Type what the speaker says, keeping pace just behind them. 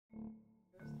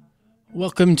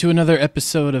Welcome to another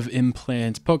episode of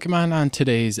Implant Pokemon. On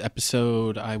today's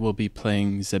episode, I will be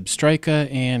playing Zebstrika,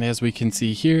 and as we can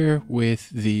see here with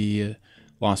the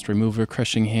Lost Remover,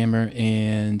 Crushing Hammer,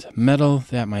 and Metal,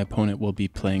 that my opponent will be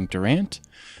playing Durant.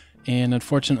 And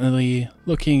unfortunately,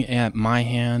 looking at my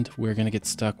hand, we're going to get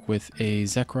stuck with a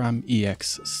Zekrom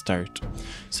EX start.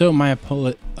 So my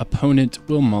opponent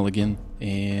will mulligan,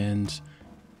 and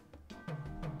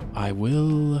I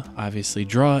will obviously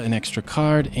draw an extra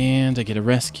card, and I get a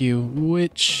rescue,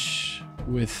 which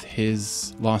with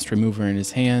his Lost Remover in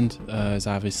his hand is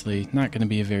obviously not going to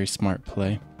be a very smart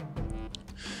play.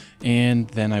 And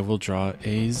then I will draw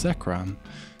a Zekrom.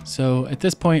 So at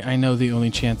this point I know the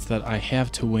only chance that I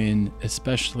have to win,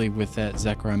 especially with that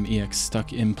Zekrom EX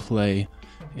stuck in play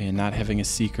and not having a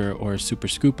Seeker or a Super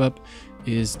Scoop Up,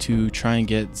 is to try and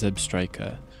get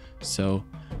Zebstrika. So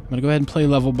I'm going to go ahead and play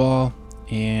Level Ball.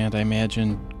 And I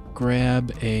imagine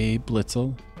grab a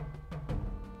Blitzel,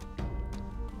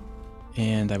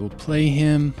 and I will play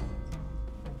him,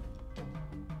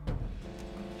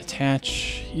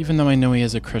 attach. Even though I know he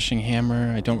has a Crushing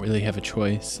Hammer, I don't really have a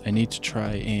choice. I need to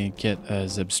try and get a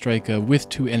Zebstrika with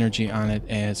 2 energy on it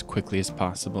as quickly as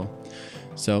possible.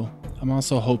 So I'm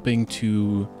also hoping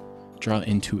to draw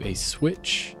into a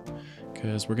switch,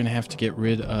 because we're going to have to get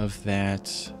rid of that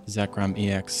Zekrom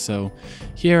EX. So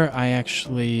here I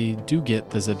actually do get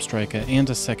the Zebstrika and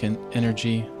a second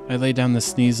energy. I lay down the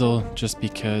Sneasel just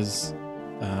because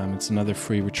it's another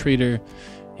free retreater,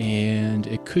 and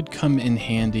it could come in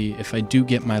handy if I do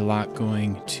get my lock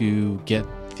going to get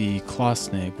the Claw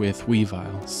Snag with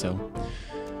Weavile. So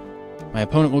my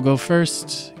opponent will go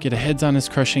first, get a heads on his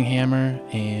Crushing Hammer,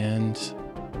 and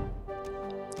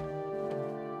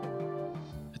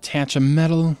attach a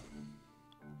Metal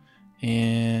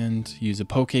and use a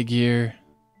Pokegear.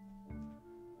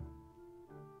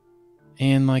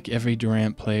 And like every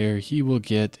Durant player, he will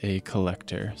get a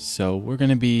Collector. So we're going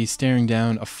to be staring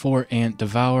down a 4-Ant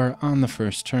Devour on the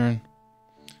first turn,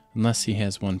 unless he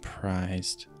has one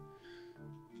prized.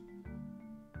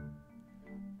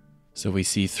 So we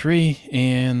see 3,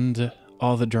 and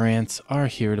all the Durants are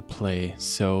here to play.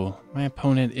 So my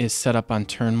opponent is set up on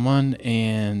turn 1,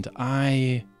 and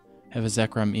I have a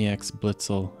Zekrom EX,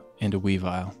 Blitzel, and a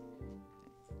Weavile.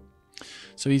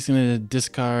 So he's going to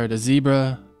discard a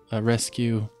Zebra, a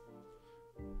Rescue,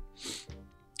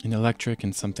 an Electric,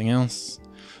 and something else.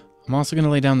 I'm also going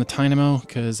to lay down the Dynamo,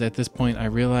 because at this point I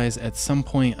realize at some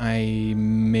point I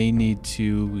may need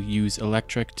to use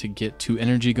Electric to get 2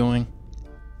 energy going.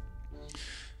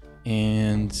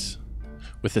 And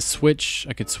with a switch,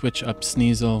 I could switch up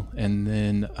Sneasel and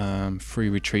then free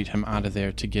retreat him out of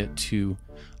there to get 2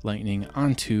 lightning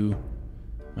onto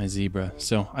my Zebra.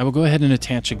 So I will go ahead and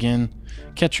attach again,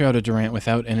 catcher out a Durant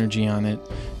without energy on it,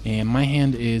 and my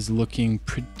hand is looking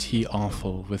pretty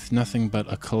awful with nothing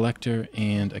but a Collector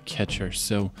and a catcher.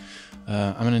 So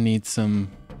I'm going to need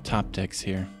some top decks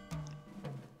here.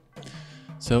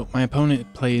 So my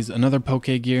opponent plays another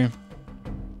Pokegear.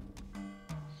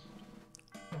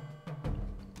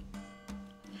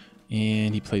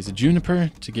 And he plays a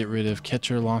Juniper to get rid of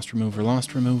catcher, Lost Remover,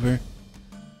 Lost Remover.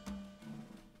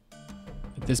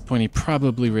 At this point, he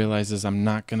probably realizes I'm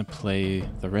not going to play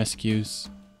the rescues.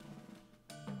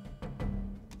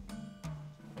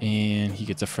 And he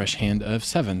gets a fresh hand of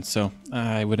 7. So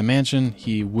I would imagine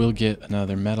he will get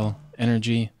another Metal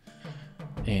energy.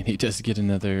 And he does get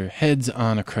another heads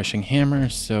on a Crushing Hammer.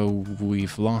 So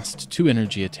we've lost 2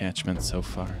 energy attachments so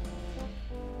far.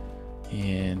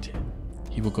 And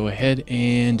he will go ahead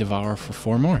and devour for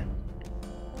 4 more.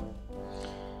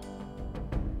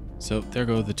 So there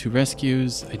go the 2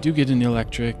 rescues. I do get an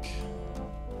Electric.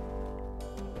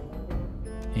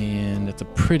 And that's a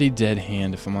pretty dead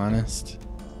hand if I'm honest.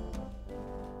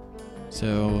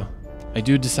 So I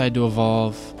do decide to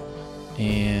evolve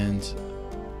and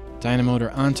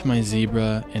Dynamotor onto my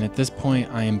Zebra. And at this point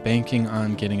I am banking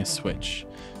on getting a switch.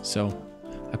 So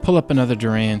I pull up another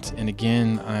Durant, and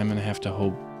again I'm going to have to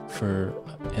hope for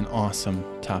an awesome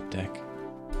top deck.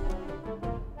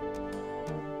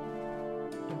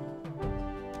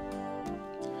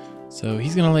 So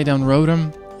he's going to lay down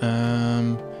Rotom.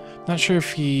 Not sure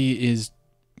if he is...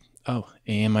 Oh,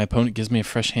 and my opponent gives me a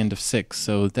fresh hand of 6,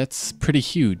 so that's pretty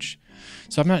huge.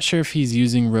 So I'm not sure if he's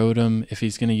using Rotom, if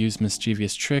he's going to use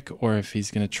Mischievous Trick, or if he's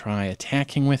going to try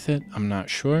attacking with it. I'm not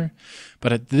sure.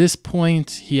 But at this point,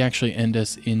 he actually ends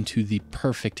us into the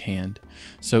perfect hand.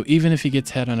 So even if he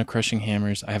gets head on a Crushing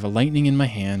Hammers, I have a Lightning in my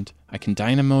hand, I can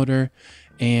Dynamotor,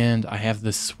 and I have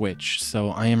the switch. So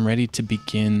I am ready to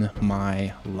begin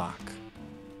my lock.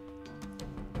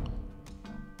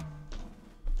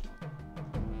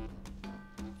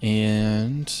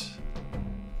 And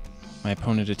My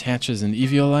opponent attaches an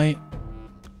Eviolite.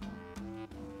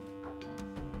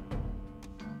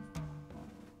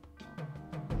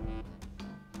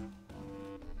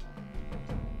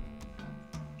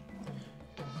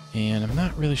 And I'm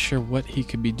not really sure what he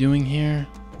could be doing here.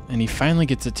 And he finally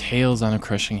gets a Tails on a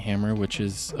Crushing Hammer, which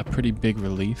is a pretty big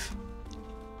relief.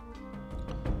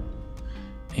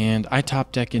 And I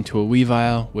top deck into a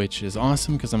Weavile, which is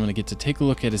awesome because I'm going to get to take a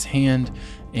look at his hand,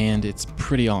 and it's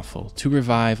pretty awful. 2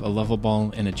 Revive, a Level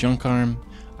Ball, and a Junk Arm.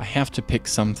 I have to pick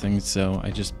something, so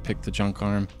I just picked the Junk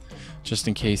Arm, just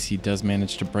in case he does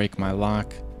manage to break my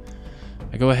lock.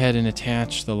 I go ahead and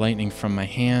attach the Lightning from my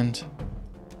hand.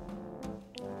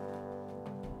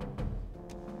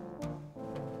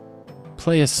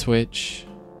 Play a switch.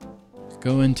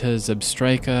 Go into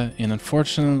Zebstrika, and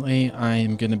unfortunately I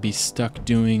am going to be stuck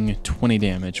doing 20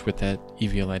 damage with that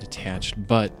Eviolite attached,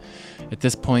 but at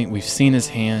this point we've seen his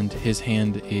hand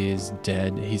is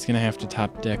dead. He's going to have to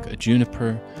top deck a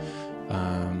Juniper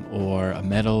or a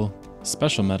Metal.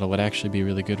 Special Metal would actually be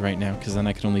really good right now, because then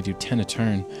I could only do 10 a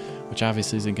turn, which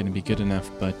obviously isn't going to be good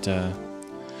enough, but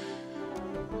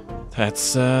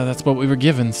that's what we were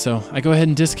given. So I go ahead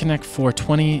and disconnect for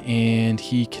 20, and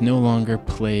he can no longer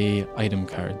play item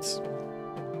cards.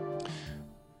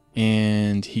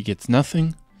 And he gets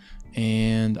nothing,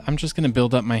 and I'm just going to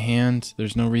build up my hand.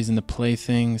 There's no reason to play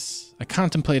things. I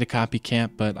contemplate a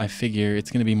copycat, but I figure it's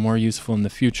going to be more useful in the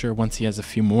future once he has a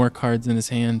few more cards in his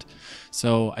hand.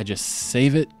 So I just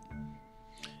save it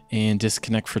and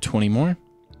disconnect for 20 more.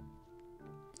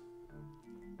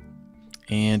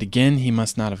 And again, he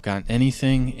must not have gotten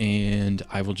anything, and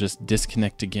I will just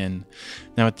disconnect again.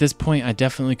 Now at this point, I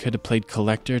definitely could have played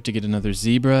Collector to get another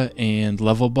Zebra and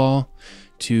Level Ball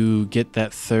to get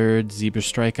that third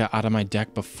Zebstrika out of my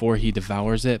deck before he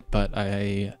devours it, but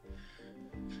there's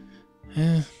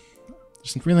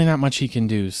really not much he can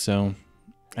do, so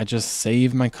I just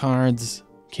save my cards.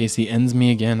 In case he ends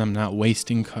me again, I'm not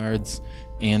wasting cards,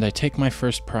 and I take my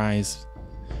first prize.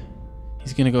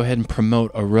 He's going to go ahead and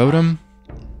promote a Rotom.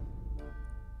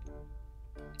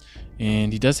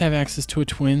 And he does have access to a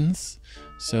Twins,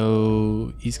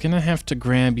 so he's going to have to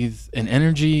grab an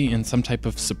Energy and some type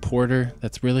of supporter.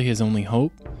 That's really his only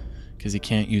hope, because he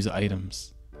can't use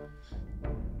items.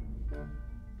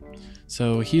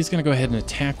 So he's going to go ahead and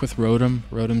attack with Rotom.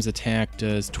 Rotom's attack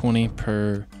does 20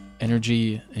 per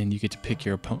Energy, and you get to pick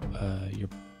your opponent,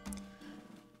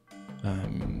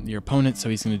 so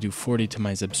he's going to do 40 to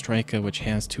my Zebstrika, which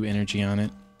has 2 Energy on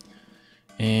it.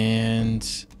 And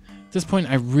at this point,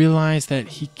 I realize that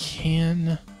he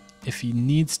can, if he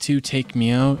needs to, take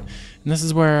me out. And this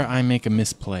is where I make a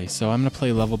misplay. So I'm going to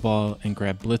play Level Ball and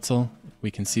grab Blitzel.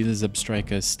 We can see the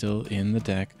Zebstrika is still in the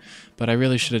deck. But I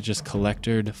really should have just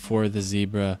collected for the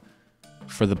Zebra,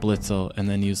 for the Blitzel, and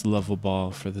then used Level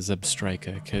Ball for the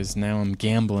Zebstrika. Because now I'm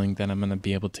gambling that I'm going to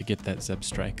be able to get that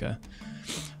Zebstrika.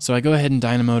 So I go ahead and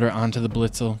Dynamotor onto the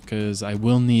Blitzel, because I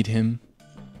will need him.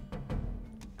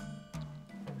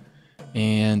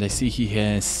 And I see he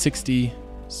has 60,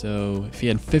 so if he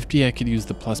had 50 I could use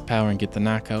the plus power and get the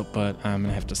knockout, but I'm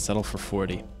gonna have to settle for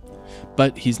 40.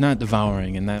 But he's not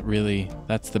devouring, and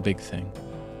that's the big thing.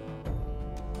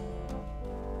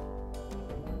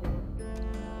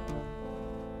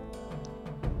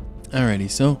 Alrighty,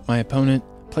 so my opponent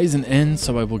plays an N,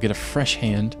 so I will get a fresh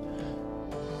hand.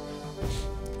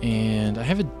 And I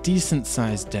have a decent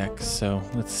sized deck, so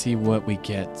let's see what we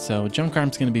get. So Junk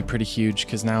Arm's going to be pretty huge,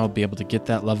 because now I'll be able to get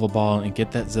that Level Ball and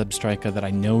get that Zebstrika that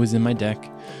I know is in my deck.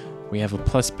 We have a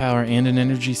plus power and an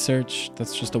Energy Search.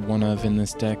 That's just a one-of in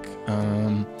this deck.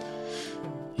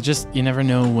 You never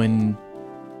know when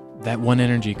that one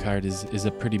energy card is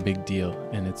a pretty big deal,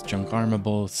 and it's Junk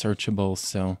Armable, searchable,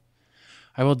 so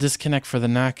I will disconnect for the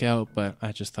knockout, but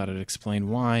I just thought I'd explain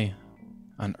why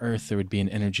on earth there would be an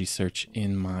Energy Search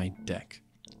in my deck.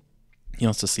 You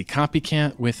also see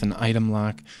Copycat with an item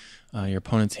lock. Your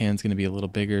opponent's hand's going to be a little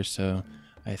bigger, so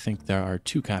I think there are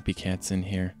 2 Copycats in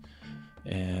here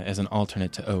as an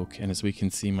alternate to Oak. And as we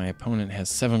can see, my opponent has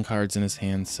 7 cards in his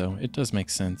hand, so it does make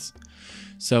sense.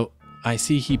 So I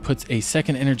see he puts a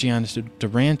second energy on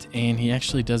Durant, and he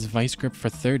actually does Vice Grip for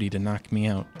 30 to knock me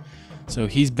out. So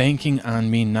he's banking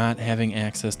on me not having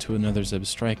access to another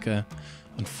Zebstrika.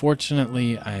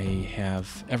 Unfortunately, I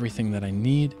have everything that I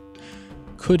need.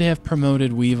 Could have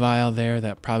promoted Weavile there,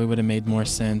 that probably would have made more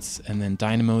sense, and then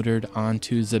Dynamotored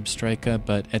onto Zebstrika,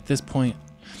 but at this point,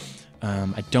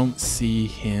 I don't see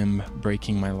him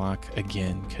breaking my lock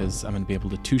again, because I'm going to be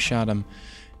able to 2-shot him,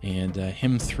 and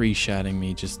him 3-shotting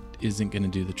me just isn't going to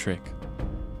do the trick.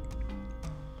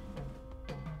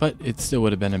 But it still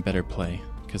would have been a better play,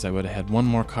 because I would have had one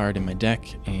more card in my deck,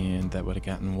 and that would have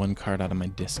gotten one card out of my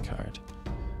discard.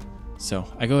 So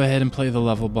I go ahead and play the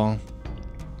level ball.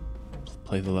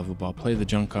 Play the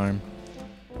junk arm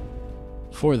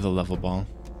for the level ball.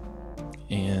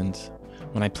 And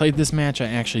when I played this match, I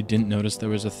actually didn't notice there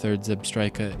was a third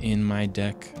Zebstrika in my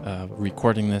deck.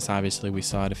 Recording this, obviously, we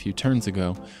saw it a few turns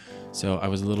ago, so I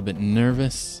was a little bit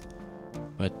nervous,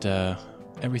 but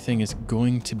everything is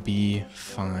going to be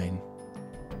fine.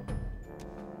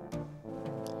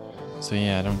 So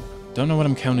yeah, I don't know what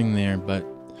I'm counting there, but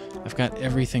I've got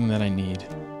everything that I need.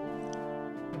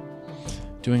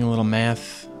 Doing a little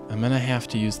math, I'm going to have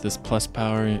to use this plus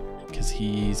power because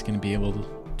he's going to be able to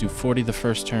do 40 the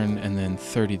first turn and then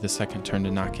 30 the second turn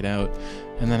to knock it out.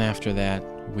 And then after that,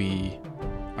 we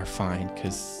are fine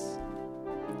because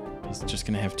he's just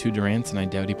going to have 2 Durants, and I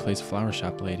doubt he plays Flower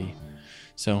Shop Lady.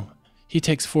 So he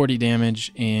takes 40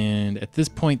 damage, and at this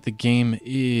point, the game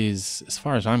is, as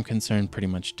far as I'm concerned, pretty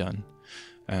much done.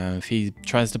 If he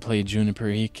tries to play Juniper,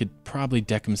 he could probably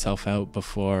deck himself out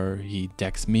before he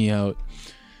decks me out.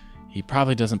 He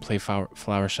probably doesn't play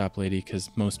Flower Shop Lady because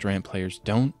most Durant players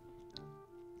don't.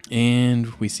 And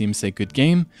we see him say good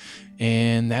game,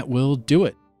 and that will do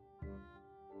it.